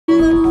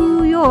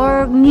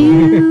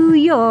New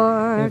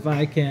York. If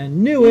I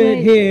can knew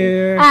it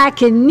here, I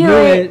can knew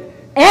it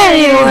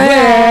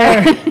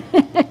anywhere.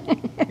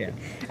 Yeah.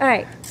 All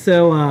right.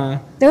 So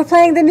they were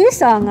playing the new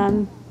song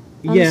on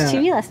yeah,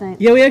 TV last night.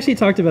 Yeah, we actually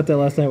talked about that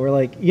last night. We're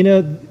like, you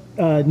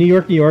know, New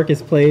York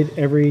is played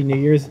every New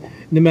Year's,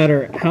 no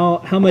matter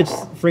how much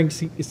Frank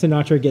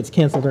Sinatra gets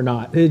canceled or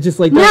not. It's just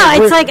like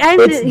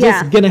it's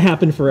just gonna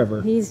happen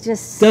forever. He's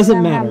just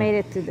doesn't matter. Made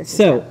it through this.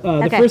 So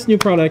the first new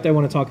product I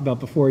want to talk about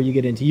before you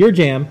get into your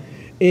jam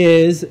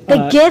is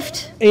the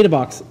gift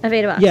AdaBox. Of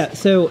AdaBox. Yeah.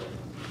 So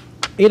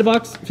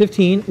AdaBox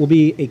 15 will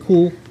be a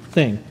cool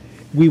thing.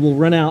 We will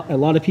run out. A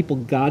lot of people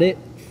got it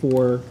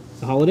for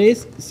the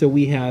holidays, so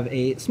we have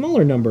a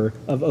smaller number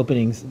of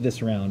openings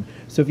this round.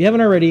 So if you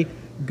haven't already,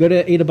 go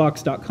to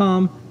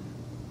adabox.com,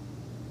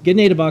 get an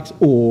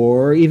AdaBox,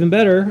 or even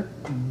better,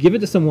 give it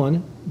to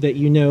someone that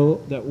you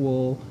know that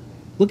will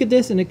look at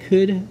this and it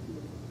could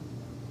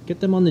get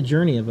them on the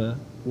journey of a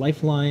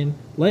lifetime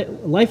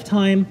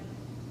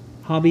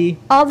hobby.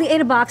 All the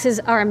AdaBoxes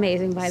are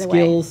amazing, by the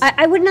way.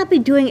 I would not be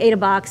doing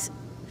AdaBox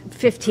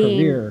 15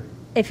 career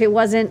if it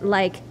wasn't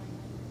like,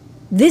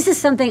 this is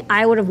something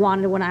I would have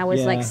wanted when I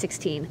was like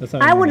 16.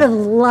 I would have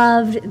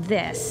loved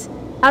this.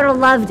 I would have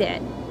loved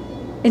it.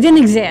 It didn't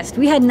exist.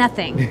 We had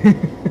nothing.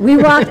 We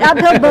walked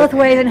uphill both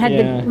ways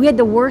and we had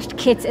the worst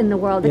kits in the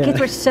world. The kits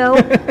were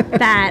so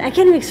bad. I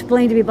can't even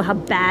explain to people how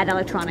bad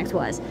electronics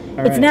was.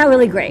 It's now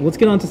really great. Let's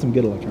get on to some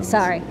good electronics.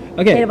 Sorry.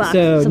 Okay, AdaBox.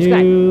 so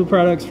Subscribe. New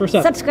products first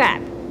up.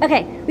 Subscribe.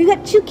 Okay, we've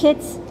got 2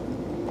 kits.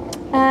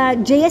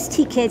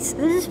 JST kits.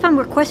 This is from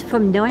request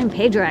from Noah and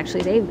Pedro,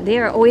 actually. They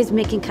are always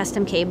making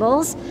custom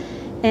cables.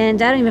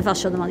 And I don't even know if I'll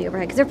show them on the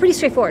overhead because they're pretty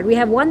straightforward. We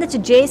have one that's a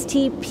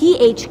JST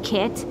PH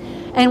kit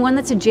and one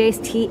that's a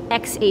JST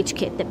XH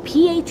kit. The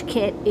PH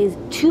kit is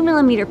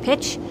 2mm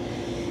pitch.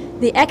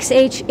 The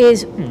XH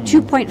is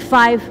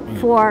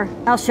 2.54.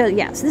 I'll show you.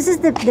 Yeah, so this is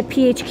the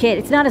PH kit.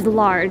 It's not as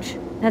large.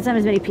 That's not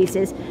as many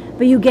pieces.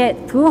 But you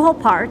get through-hole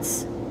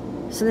parts.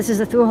 So this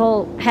is a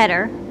through-hole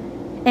header.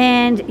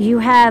 And you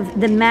have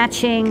the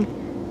matching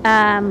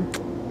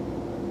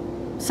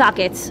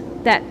sockets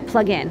that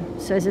plug in.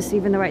 So is this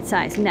even the right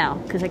size? No,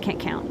 because I can't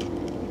count.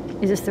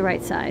 Is this the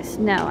right size?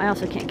 No, I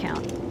also can't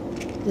count.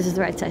 This is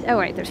the right size. Oh,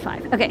 right, there's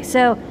 5. Okay,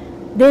 so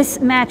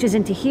this matches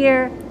into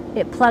here.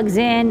 It plugs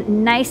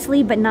in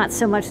nicely, but not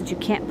so much that you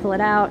can't pull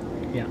it out.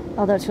 Yeah.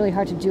 Although it's really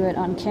hard to do it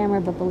on camera,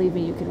 but believe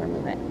me, you can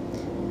remove it.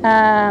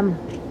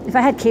 If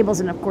I had cables,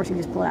 then of course you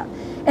just pull it out.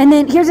 And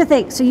then here's the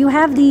thing. So you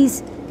have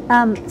these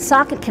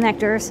socket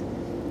connectors.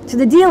 So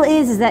the deal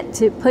is that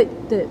to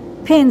put the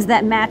pins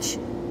that match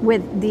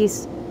with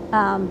these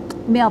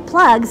male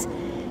plugs,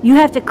 you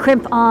have to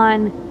crimp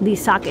on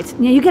these sockets.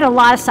 You know, you get a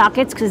lot of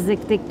sockets because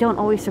they don't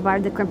always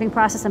survive the crimping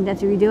process. I'm going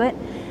to have to redo it.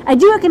 I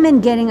do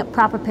recommend getting a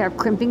proper pair of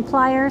crimping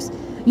pliers.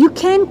 You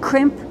can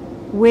crimp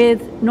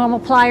with normal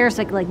pliers,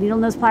 like needle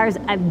nose pliers.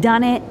 I've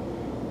done it.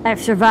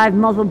 I've survived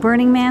multiple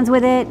Burning Mans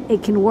with it.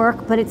 It can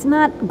work, but it's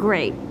not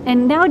great.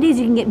 And nowadays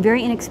you can get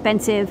very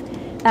inexpensive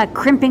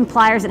crimping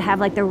pliers that have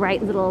like the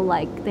right little,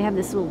 they have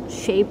this little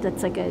shape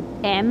that's like a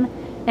M,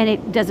 and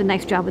it does a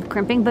nice job with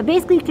crimping. But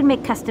basically you can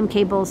make custom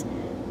cables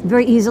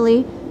very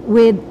easily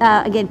with,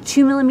 again,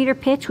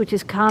 2mm pitch, which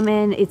is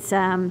common. It's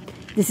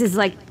this is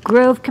like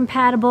Grove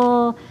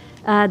compatible.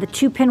 The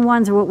 2-pin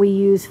ones are what we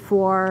use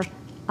for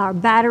our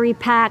battery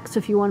packs. So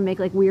if you want to make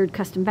like weird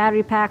custom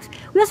battery packs,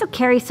 we also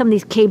carry some of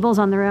these cables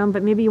on their own,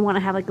 but maybe you want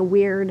to have like a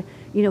weird,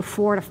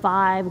 4 to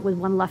 5 with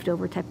one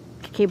leftover type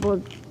cable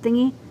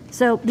thingy.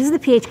 So this is the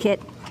PH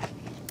kit.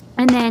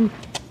 And then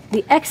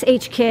the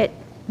XH kit,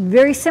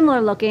 very similar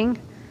looking,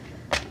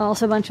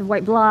 also a bunch of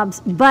white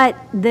blobs, but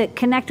the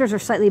connectors are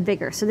slightly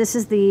bigger. So this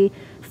is the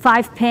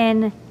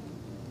 5-pin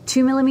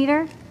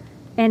 2mm,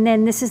 and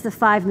then this is the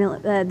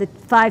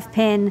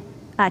 5-pin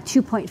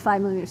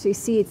 2.5mm. So you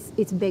see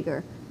it's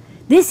bigger.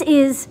 This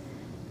is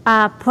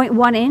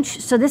 0.1 inch.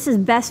 So this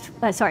is this is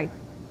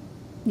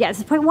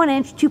 0.1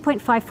 inch,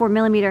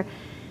 2.54mm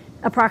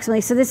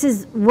approximately. So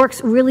this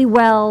works really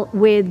well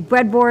with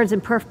breadboards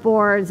and perf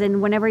boards,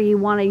 and whenever you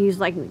want to use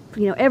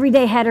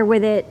everyday header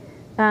with it.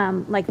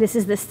 Like this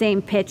is the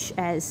same pitch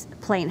as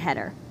plain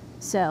header.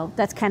 So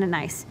that's kind of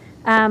nice.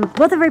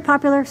 Both are very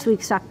popular, so we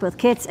stock both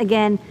kits.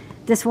 Again,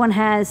 this one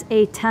has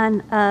a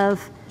ton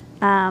of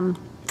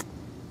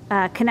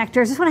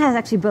connectors. This one has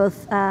actually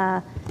both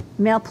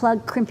male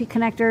plug crimpy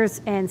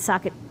connectors and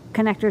socket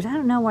connectors. I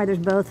don't know why there's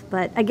both,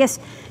 but I guess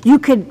you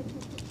could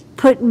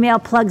put male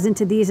plugs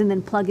into these and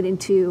then plug it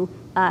into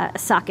a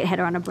socket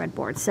header on a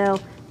breadboard. So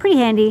pretty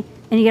handy,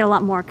 and you get a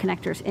lot more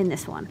connectors in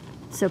this one.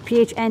 So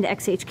PH and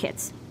XH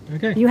kits.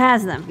 Okay. You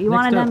has them. You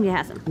wanted them, you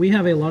has them. We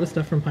have a lot of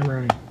stuff from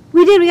Pomeroni.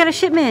 We did. We got a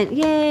shipment.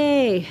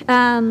 Yay.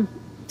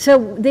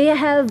 So they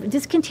have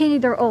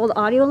discontinued their old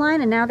audio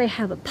line, and now they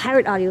have a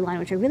Pirate audio line,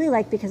 which I really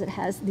like because it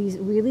has these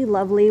really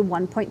lovely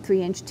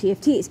 1.3-inch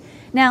TFTs.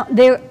 Now,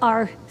 there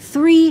are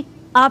 3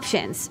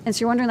 options. And so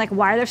you're wondering,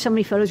 why are there so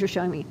many photos you're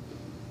showing me?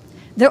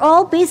 They're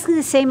all basically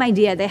the same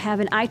idea. They have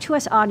an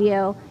I2S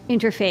audio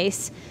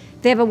interface.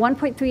 They have a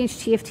 1.3-inch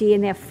TFT,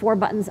 and they have 4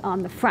 buttons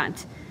on the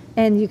front.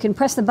 and you can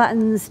press the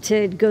buttons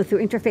to go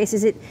through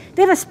interfaces.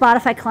 They have a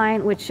Spotify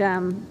client, which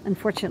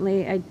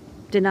unfortunately I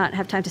did not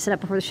have time to set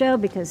up before the show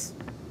because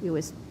it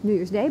was New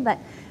Year's Day, but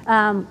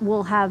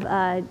we'll have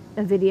a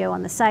video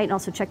on the site, and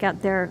also check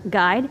out their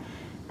guide.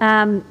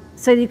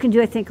 So you can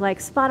do, I think, like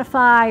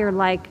Spotify or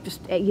like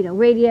just,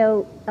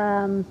 radio,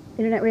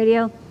 internet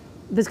radio.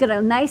 But it's got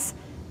a nice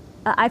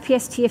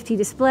IPS TFT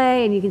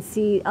display, and you can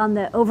see on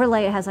the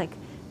overlay it has like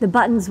the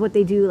buttons, what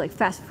they do, like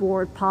fast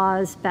forward,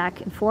 pause,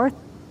 back and forth.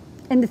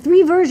 And the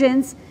 3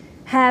 versions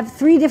have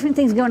 3 different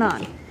things going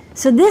on.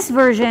 So this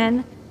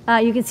version,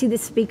 you can see the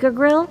speaker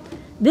grill.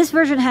 This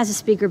version has a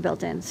speaker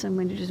built in. So I'm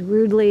going to just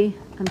rudely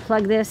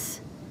unplug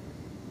this,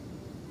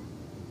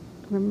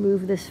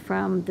 remove this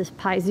from this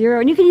Pi Zero.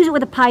 And you can use it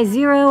with a Pi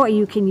Zero, or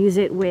you can use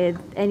it with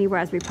any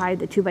Raspberry Pi,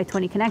 the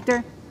 2x20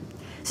 connector.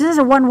 So this is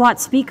a 1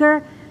 watt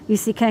speaker. You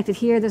see connected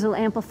here, there's a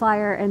little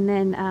amplifier, and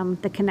then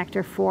the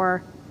connector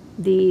for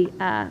the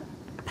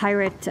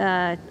Pirate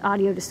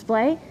audio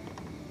display.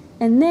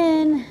 And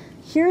then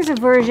here's a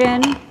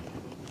version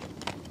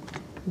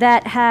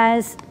that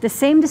has the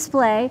same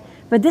display,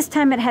 but this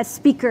time it has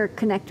speaker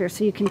connectors,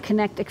 so you can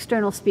connect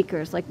external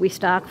speakers, like we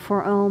stock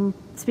 4 ohm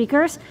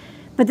speakers,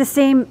 but the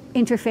same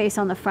interface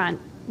on the front,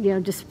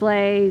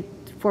 display,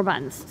 4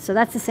 buttons. So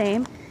that's the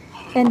same.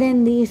 And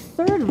then the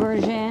third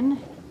version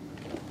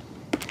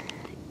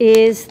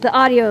is the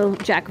audio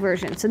jack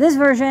version. So this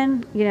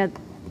version,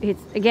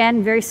 it's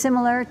again very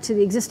similar to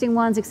the existing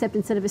ones, except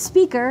instead of a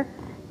speaker,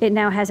 it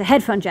now has a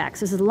headphone jack.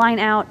 So this is line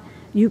out.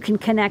 You can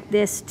connect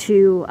this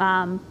to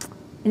an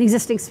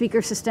existing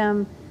speaker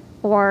system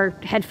or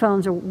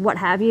headphones or what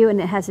have you, and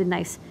it has a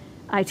nice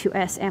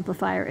I2S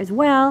amplifier as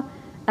well.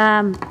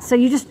 So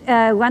you just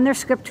run their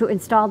script to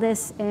install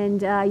this,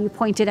 and you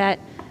point it at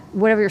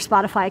whatever your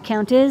Spotify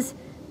account is,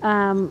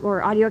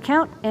 or audio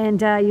account, and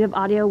you have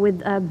audio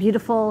with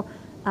beautiful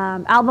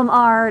album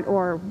art,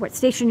 or what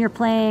station you're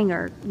playing,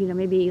 or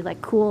maybe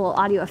like cool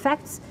audio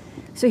effects.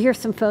 So here's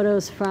some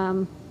photos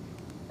from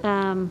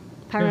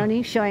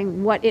Pyrone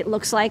showing what it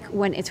looks like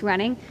when it's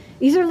running.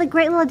 These are like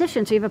great little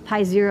additions. So you have a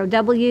Pi Zero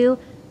W,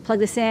 plug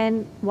this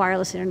in,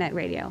 wireless internet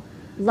radio.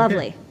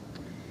 Lovely. Okay.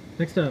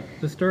 Next up,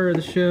 the star of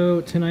the show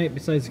tonight,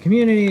 besides the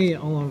community,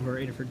 all of our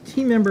Adafruit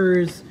team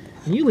members,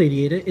 and you,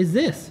 Lady Ada, is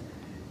this.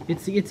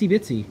 It's the Itsy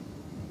Bitsy.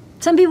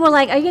 Some people are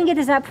like, are you going to get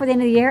this out before the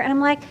end of the year? And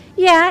I'm like,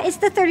 yeah, it's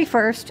the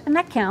 31st, and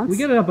that counts. We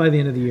got it out by the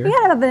end of the year. We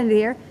got it out by the end of the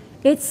year.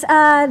 It's the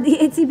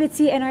Itsy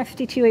Bitsy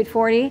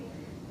NR52840.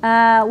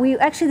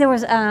 There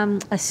was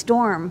a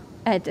storm,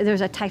 there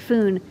was a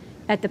typhoon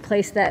at the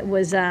place that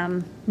was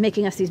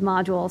making us these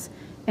modules.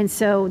 And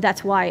so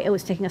that's why it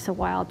was taking us a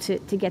while to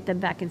get them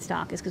back in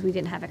stock, is because we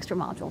didn't have extra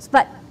modules.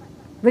 But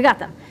we got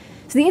them.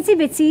 So the Itsy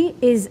Bitsy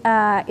is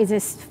a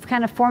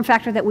kind of form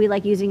factor that we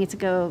like using. It's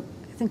I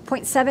think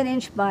 0.7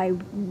 inch by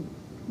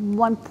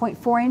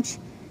 1.4 inch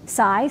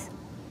size.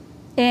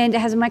 And it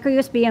has a micro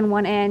USB on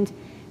one end.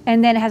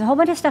 And then it has a whole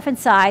bunch of stuff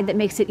inside that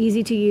makes it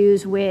easy to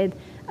use with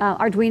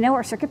Arduino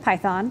or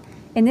CircuitPython.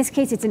 In this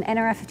case, it's an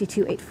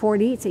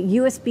NRF52840. It's a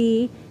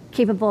USB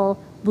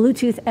capable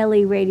Bluetooth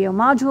LE radio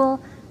module.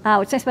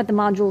 What's nice about the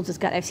modules, it's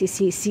got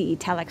FCC CE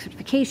TALAC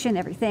certification,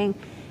 everything.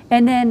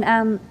 And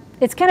then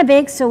it's kind of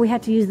big, so we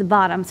had to use the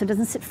bottom, so it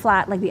doesn't sit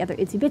flat like the other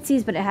Itsy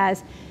Bitsies, but it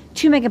has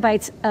 2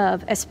 megabytes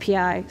of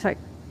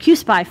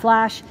QSPI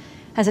flash,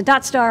 has a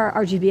DotStar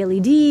RGB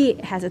LED,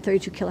 it has a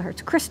 32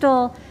 kilohertz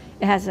crystal,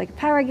 it has like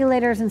power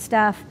regulators and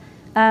stuff,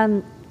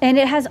 and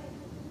it has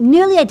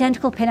nearly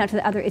identical pinout to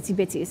the other Itsy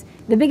Bitsies.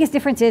 The biggest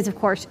difference is, of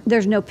course,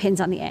 there's no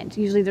pins on the end.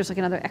 Usually there's like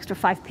another extra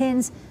 5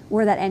 pins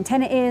where that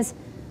antenna is,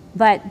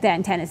 but the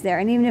antenna is there.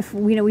 And even if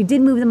we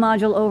did move the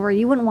module over,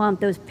 you wouldn't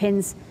want those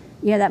pins,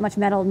 that much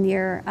metal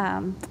near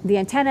the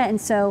antenna. And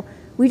so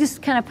we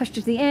just kind of pushed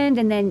it to the end,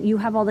 and then you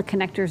have all the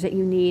connectors that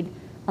you need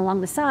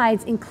along the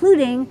sides,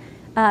 including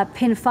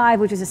pin 5,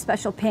 which is a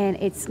special pin.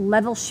 It's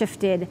level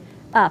shifted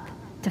up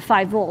to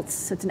 5 volts,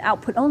 so it's an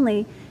output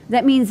only.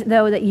 That means,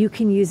 though, that you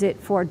can use it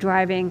for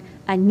driving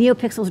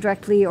NeoPixels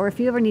directly, or if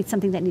you ever need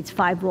something that needs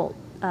 5 volt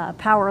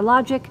power or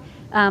logic,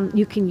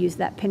 you can use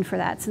that pin for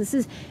that. So this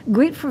is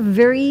great for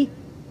very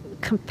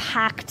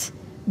compact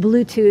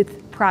Bluetooth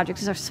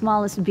projects. It's our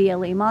smallest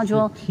BLE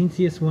module. It's the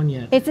teensiest one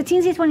yet. It's the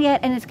teensiest one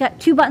yet, and it's got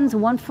 2 buttons,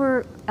 one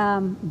for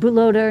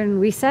bootloader and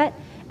reset,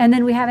 and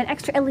then we have an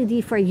extra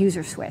LED for a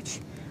user switch.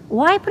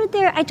 Why I put it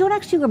there, I don't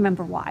actually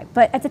remember why,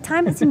 but at the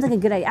time it seems like a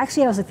good idea.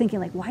 Actually, I was thinking,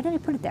 like, why did I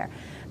put it there?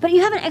 But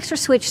you have an extra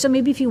switch, so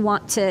maybe if you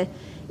want to,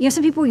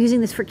 some people are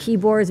using this for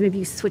keyboards, maybe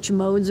you switch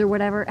modes or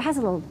whatever. It has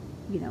a little,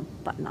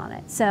 button on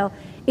it. So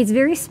it's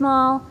very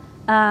small,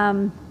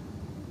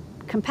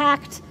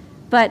 compact,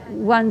 but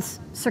runs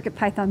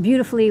CircuitPython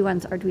beautifully,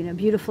 runs Arduino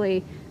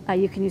beautifully.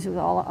 You can use it with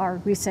all our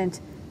recent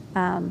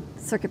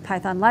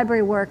CircuitPython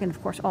library work, and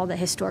of course all the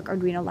historic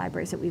Arduino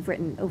libraries that we've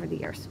written over the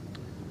years.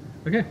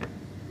 Okay.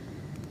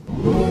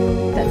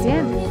 That's the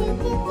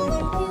end.